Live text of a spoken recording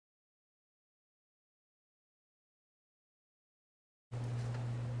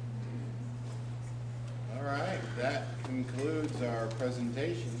concludes our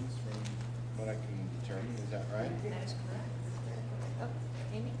presentations from what I can determine. Is that right? That is correct. Oh,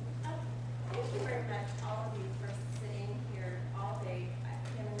 Amy? Thank you very much, all of you, for sitting here all day. I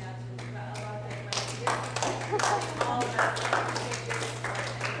can't imagine, but a lot of it was all about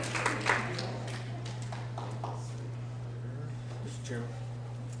Mr. Chairman,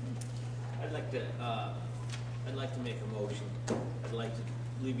 I'd like to make a motion. I'd like to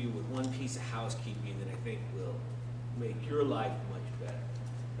leave you with one piece of housekeeping that I think will make your life much better.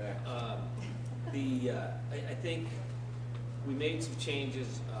 I think we made some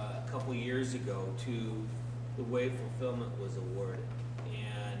changes a couple years ago to the way fulfillment was awarded,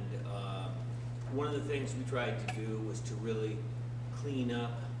 and one of the things we tried to do was to really clean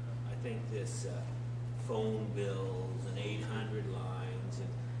up, I think, this phone bills and 800 lines and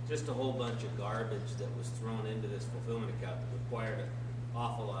just a whole bunch of garbage that was thrown into this fulfillment account that required an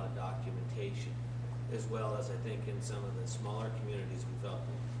awful lot of documentation, as well as I think in some of the smaller communities we felt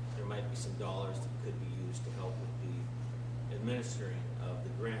there might be some dollars that could be used to help with the administering of the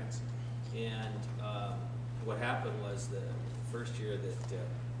grants. And what happened was the first year that,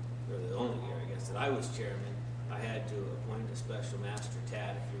 or the only year I guess that I was chairman, I had to appoint a special master,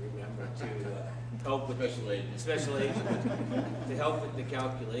 Tad, if you remember, to help with special agent to help with the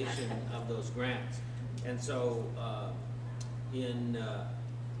calculation of those grants. And so in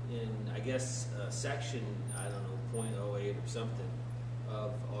I guess section, I don't know, 0.08 or something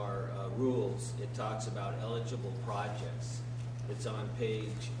of our rules, it talks about eligible projects. It's on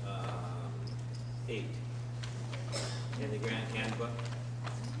page 8 in the grant handbook.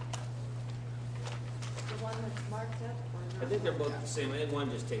 The one that's marked up or not? I think they're both the same. I think one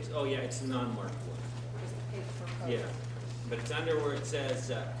just takes, oh yeah, it's the non-marked one. Just the page for code. Yeah, but it's under where it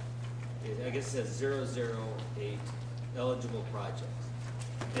says, I guess it says 008 eligible projects.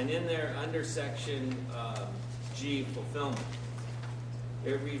 And in there, under section G, fulfillment,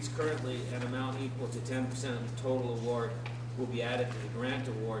 it reads currently an amount equal to 10% of the total award will be added to the grant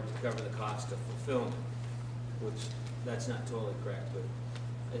award to cover the cost of fulfillment, which that's not totally correct. But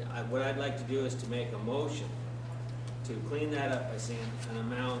what I'd like to do is to make a motion to clean that up by saying an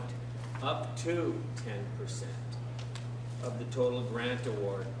amount up to 10% of the total grant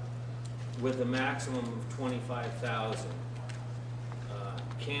award with a maximum of $25,000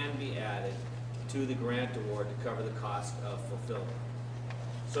 can be added to the grant award to cover the cost of fulfillment.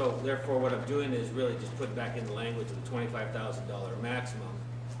 So therefore what I'm doing is really just putting back in the language of the $25,000 maximum,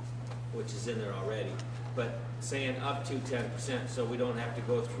 which is in there already, but saying up to 10% so we don't have to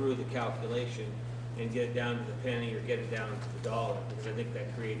go through the calculation and get it down to the penny or get it down to the dollar, because I think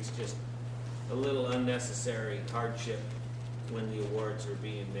that creates just a little unnecessary hardship when the awards are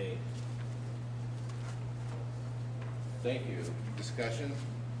being made. Thank you. Discussion?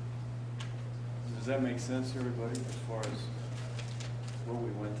 Does that make sense to everybody as far as what we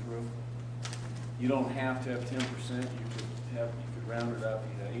went through? You don't have to have 10%. You could round it up.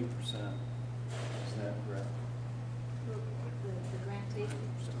 You had 8%. Isn't that correct? The grantee?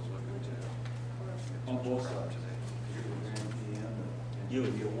 On both sides. The grantee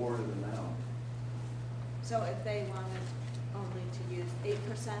and the awarded amount. So if they wanted only to use 8%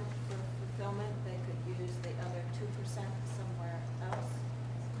 for fulfillment, they could use the other 2% somewhere else?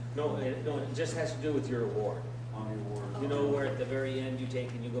 No, it just has to do with your award. On the award. You know where at the very end you take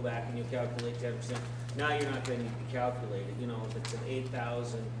and you go back and you calculate 10%. Now you're not going to need to calculate it. You know, if it's an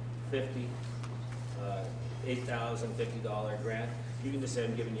 $8,050 grant, you can just say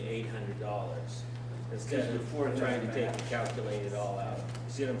I'm giving you $800 instead of trying to take and calculate it all out.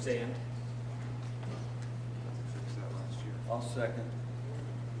 See what I'm saying? I'll second.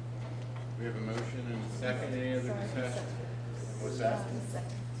 We have a motion and a second. Any other discussion? What's that?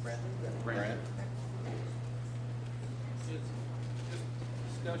 Brent?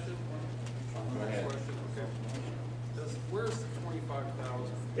 Discussion. Go ahead. Question. Okay. Where's the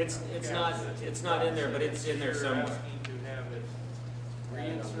 25,000? It's not in there, but it's in there somewhere. You're asking to have it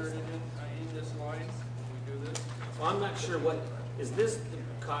reinserted in this line when we do this? Well, I'm not sure what is this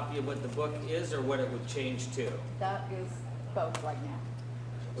the copy of what the book is or what it would change to. That is both right now.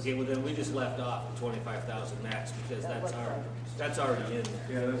 Okay, well then we just left off the 25,000 max because that's already in there.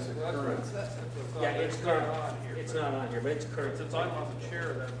 Yeah, that's current. Yeah, it's current. It's not on here, but it's current. Since I'm on the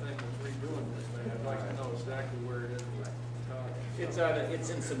chair, that thing was redoing this thing, I'd like to know exactly where it is. It's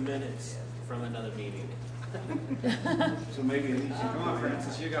in some minutes from another meeting. So maybe it needs to Come on,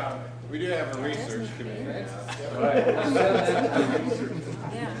 Francis, you got it. We do have a research committee now. All right, we'll send that to the research.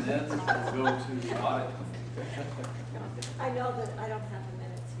 Yeah. And then we'll go to the audit. I know that I don't have the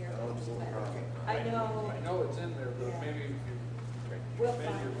minutes here. Oh, it's a little problem. I know. I know it's in there, but maybe if you We'll made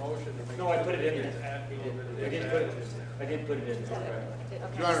find your it. motion to make. No, I put it in there. I I didn't put it. I I did put it in there. Do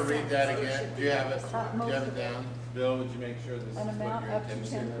you want to read that again? Do you have it, do you have it down? Bill, would you make sure this is An what amount you're up to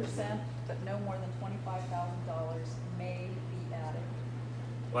intending? 10%, but no more than $25,000 may be added.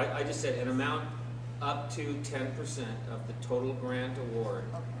 Well, I just said an amount up to 10% of the total grant award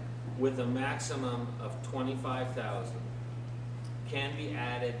Okay. with a maximum of 25,000 can be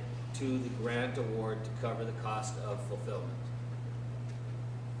added to the grant award to cover the cost of fulfillment.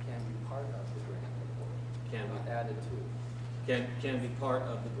 Can be part of the grant award, Can not be, added to. can be part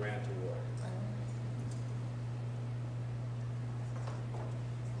of the grant award.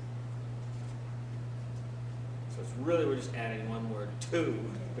 So it's really, we're just adding one word, to,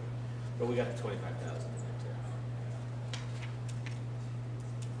 but we got the 25,000 in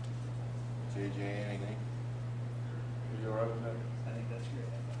there too. JJ, anything? You all right with that? I think that's great.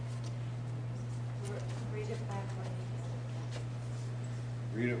 Read it back when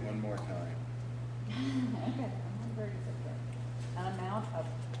you Read it one more time. Okay, I'm very good there. An amount of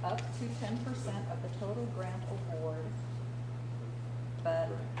up to 10% of the total grant award, but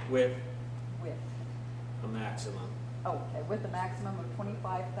With with, a maximum. okay, with a maximum of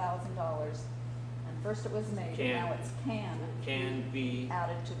 $25,000. And first it was may, Can. now it's Can be,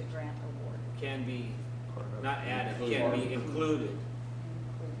 added to the grant award. can be, not added, can be included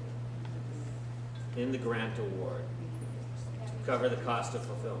in the grant award to cover the cost of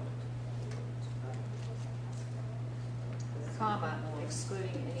fulfillment. Comma,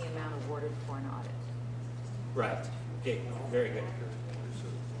 excluding any amount awarded for an audit. Right, okay, very good.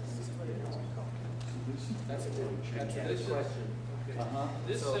 That's a good This is- question. Uh-huh.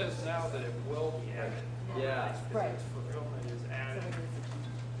 This So- says now that it will be added. Yeah. Right. Its fulfillment is So added, it is-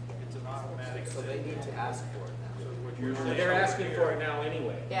 it's an automatic. So they need to ask for it So now. what you're So saying they're over asking here- for it now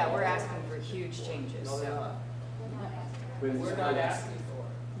anyway. Yeah, we're asking for huge changes, No, they're so. not. But We're not asking for it.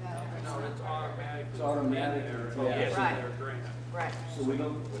 No, it's automatic. It's automatic. Yeah. Yes, Right. in their grant. Right. So we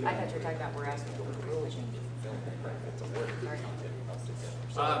don't. I thought you were talking about we're asking for rule changes.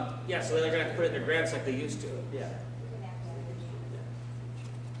 Sorry. Yeah, so they're gonna have to put it in their grants like they used to. Yeah.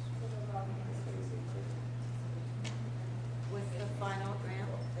 with the final grant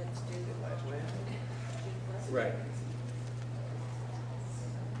that's due. Right.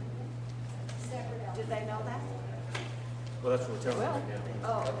 Did they know that? Well, that's what we're telling them right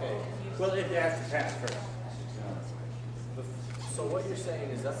now. Oh. Okay. Well, it has to pass first. So what you're saying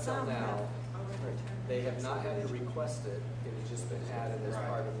is up till Some now, have already turned they have not had to request it, it has just been added as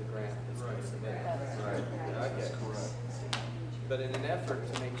part of the grant that's been submitted. Right. Okay. Correct. But in an effort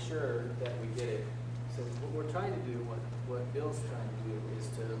to make sure that we get it, so what we're trying to do, what Bill's trying to do is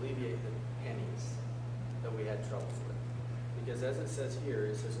to alleviate the pennies that we had troubles with. Because as it says here,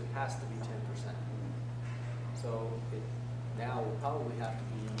 it says it has to be 10%. So it now will probably have to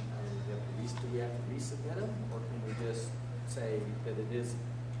be, do we have to resubmit them, or can we just say that it is?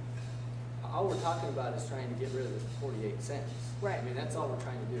 All we're talking about is trying to get rid of the 48 cents. Right. I mean, that's all we're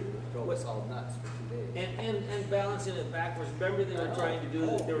trying to do, throw us all nuts for 2 days. And balancing it backwards. Remember they were trying to do,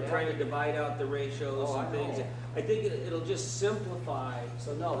 they were trying to divide out the ratios Oh, I and things. know. I think it'll just simplify.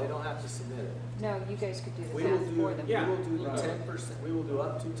 So no, they don't have to submit it. No, you guys could do We the will math do, for them. we Yeah. will do the Right. 10%, we will do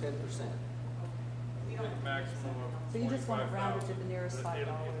up to 10%. Maximum of So you just want it rounded to the 25,000. nearest $5.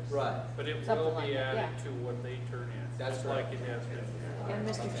 Right. But it Something will like be that, added yeah. to what they turn in. That's just right. like it has been. And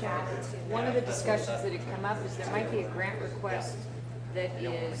Mr. Chairman, one of the discussions that had come up is there might be a grant request that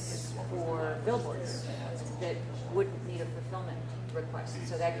is for billboards that wouldn't need a fulfillment request.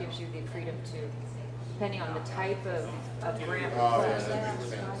 So that gives you the freedom to, depending on the type of grant Oh, yeah, request, that makes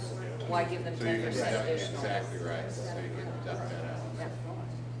sense. why give them So you 10% can, additional? exactly right, so you can duck that out. Yeah.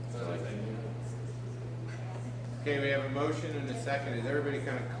 Okay, we have a motion and a second. Is everybody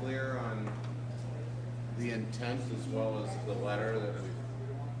kind of clear on the intent as well as the letter that we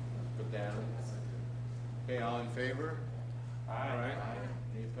put down? Okay, all in favor? All right.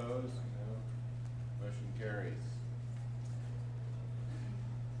 Any opposed? No. Motion carries.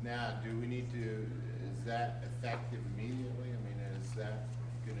 Now, do we need to, is that effective immediately? I mean, is that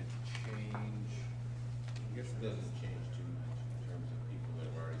gonna change? I guess it doesn't change too much in terms of people that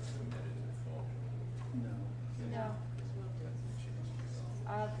have already submitted their full. No. No.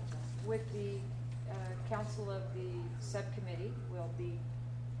 With the council of the subcommittee, we'll be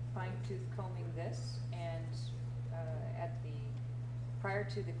fine tooth combing this, and prior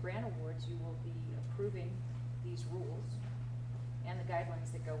to the grant awards, you will be approving these rules and the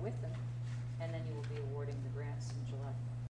guidelines that go with them, and then you will be awarding the grants in July.